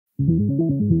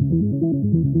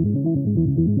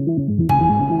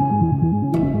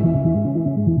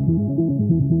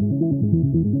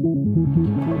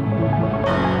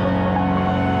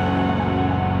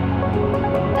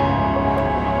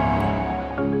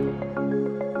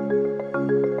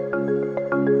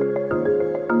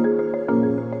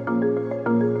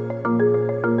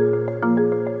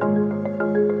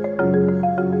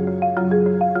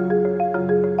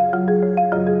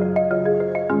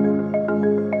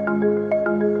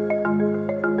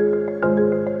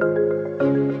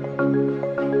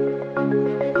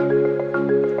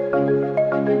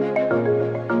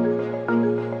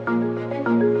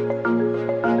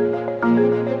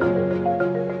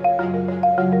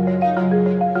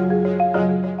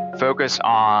Focus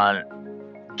on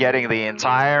getting the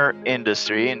entire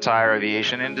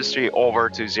aviation industry over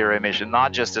to zero emission,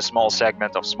 not just a small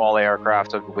segment of small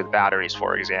aircraft with batteries,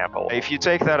 for example. If you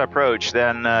take that approach,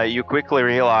 then you quickly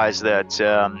realize that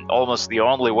almost the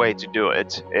only way to do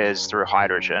it is through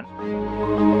hydrogen.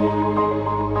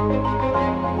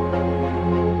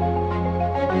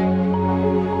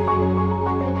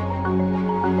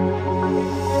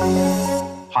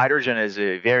 Hydrogen is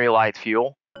a very light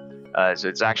fuel. So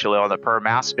it's actually on a per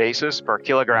mass basis, per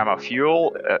kilogram of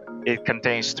fuel, it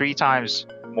contains 3 times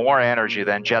more energy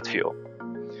than jet fuel.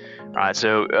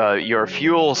 So your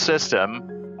fuel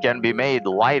system can be made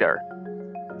lighter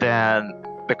than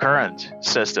the current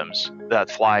systems that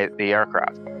fly the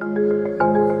aircraft.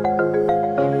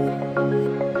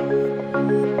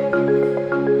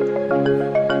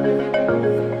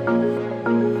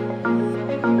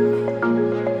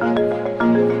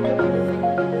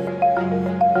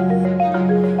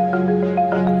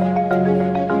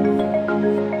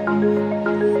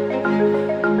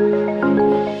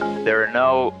 There are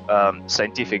no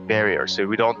scientific barriers, so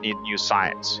we don't need new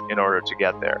science in order to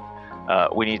get there.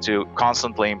 We need to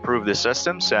constantly improve the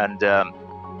systems and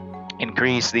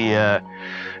increase the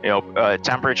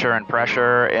temperature and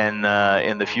pressure in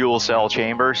the fuel cell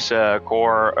chambers,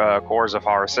 cores of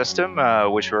our system,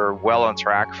 which we're well on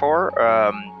track for.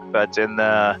 But in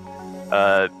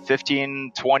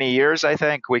 15-20 years, I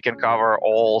think we can cover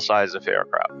all sizes of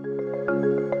aircraft.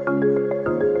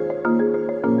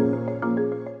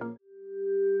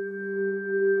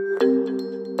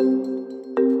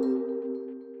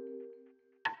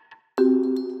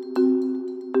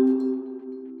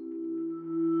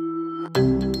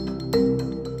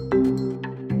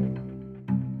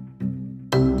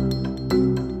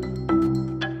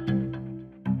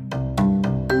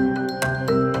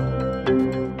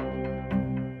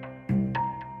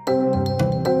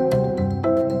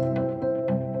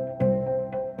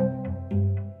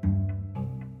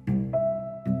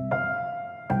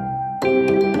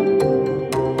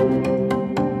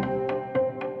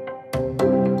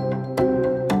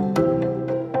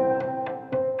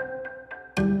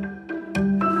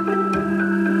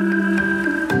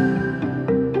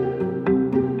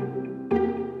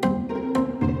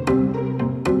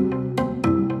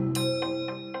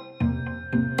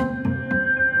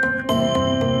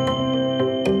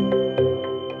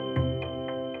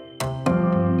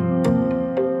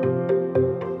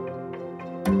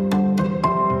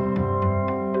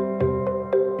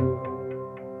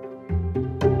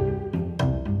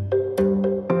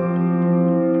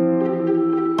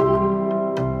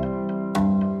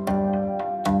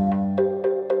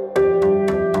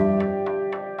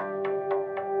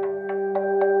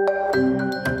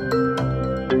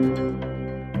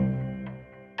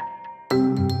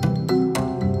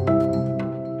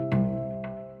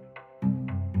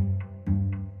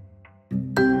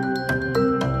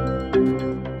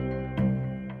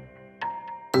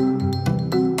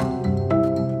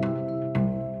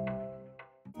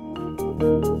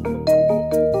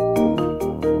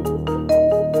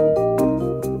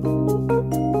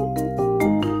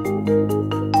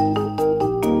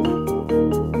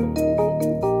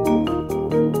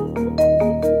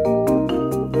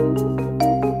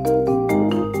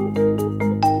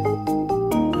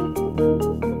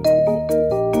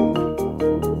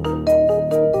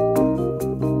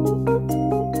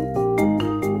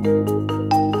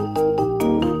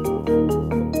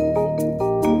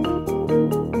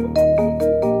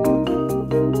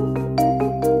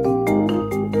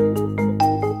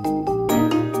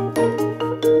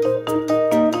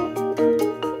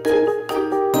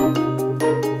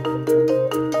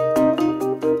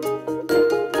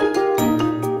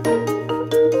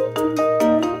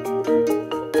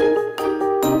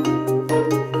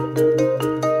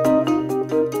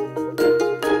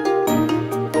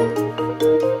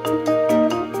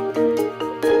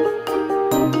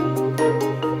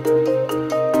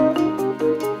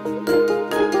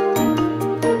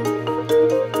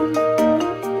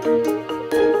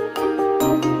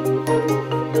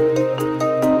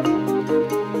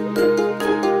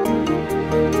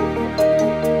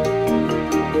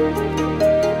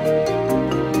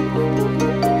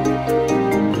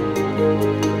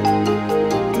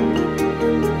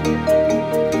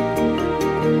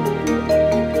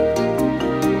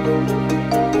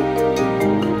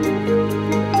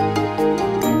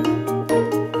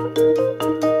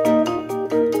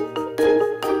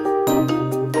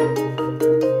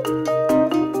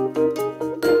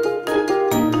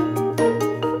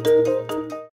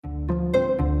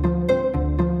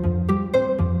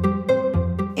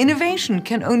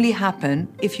 can only happen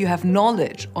if you have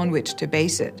knowledge on which to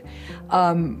base it.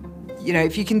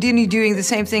 If you continue doing the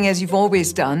same thing as you've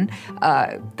always done,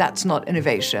 that's not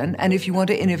innovation. And if you want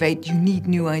to innovate, you need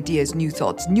new ideas, new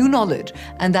thoughts, new knowledge.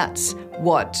 And that's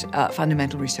what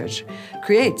fundamental research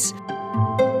creates.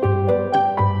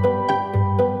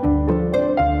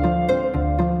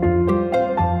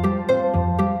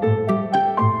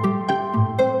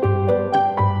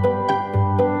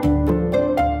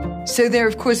 So there are,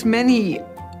 of course, many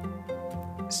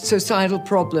societal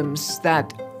problems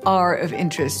that are of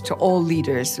interest to all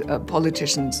leaders,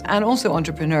 politicians, and also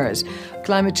entrepreneurs.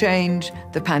 Climate change,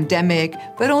 the pandemic,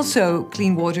 but also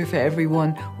clean water for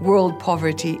everyone, world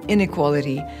poverty,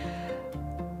 inequality.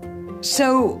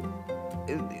 So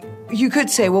you could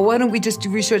say, well, why don't we just do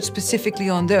research specifically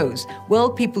on those? Well,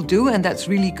 people do, and that's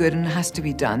really good and has to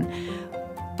be done.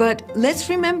 But let's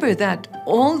remember that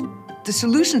all the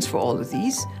solutions for all of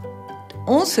these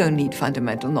also need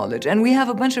fundamental knowledge. And we have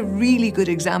a bunch of really good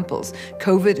examples.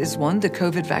 COVID is one. The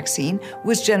COVID vaccine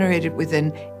was generated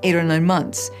within 8 or 9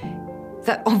 months.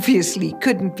 That obviously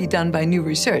couldn't be done by new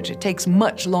research. It takes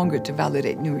much longer to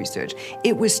validate new research.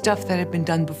 It was stuff that had been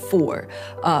done before,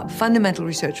 fundamental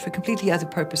research for completely other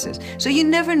purposes. So you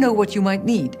never know what you might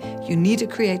need. You need to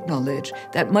create knowledge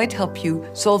that might help you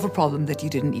solve a problem that you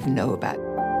didn't even know about.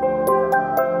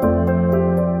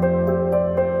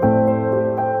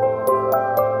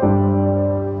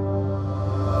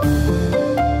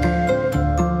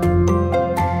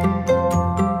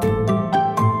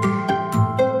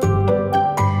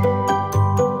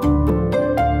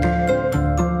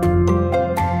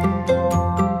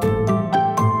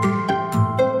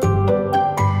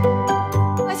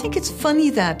 It's funny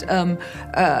that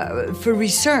for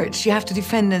research, you have to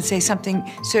defend and say something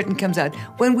certain comes out.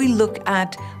 When we look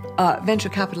at venture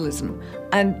capitalism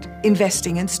and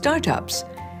investing in startups,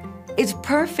 it's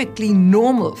perfectly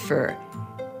normal for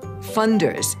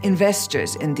funders,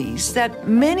 investors in these, that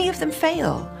many of them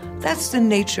fail. That's the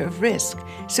nature of risk.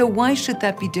 So why should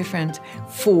that be different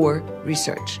for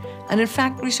research? And in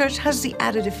fact, research has the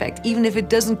added effect. Even if it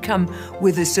doesn't come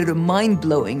with a sort of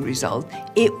mind-blowing result,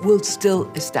 it will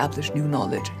still establish new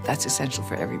knowledge. That's essential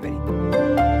for everybody.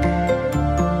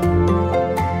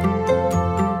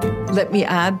 Let me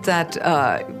add that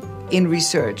in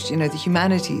research, the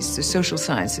humanities, the social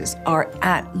sciences are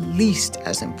at least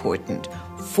as important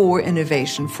for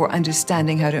innovation, for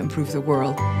understanding how to improve the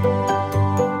world.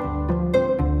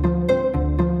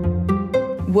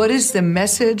 What is the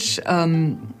message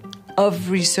of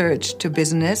research to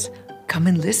business? Come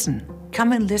and listen.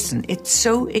 Come and listen. It's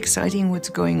so exciting what's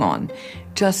going on.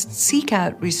 Just seek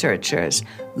out researchers,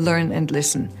 learn and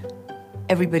listen.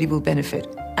 Everybody will benefit,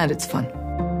 and it's fun.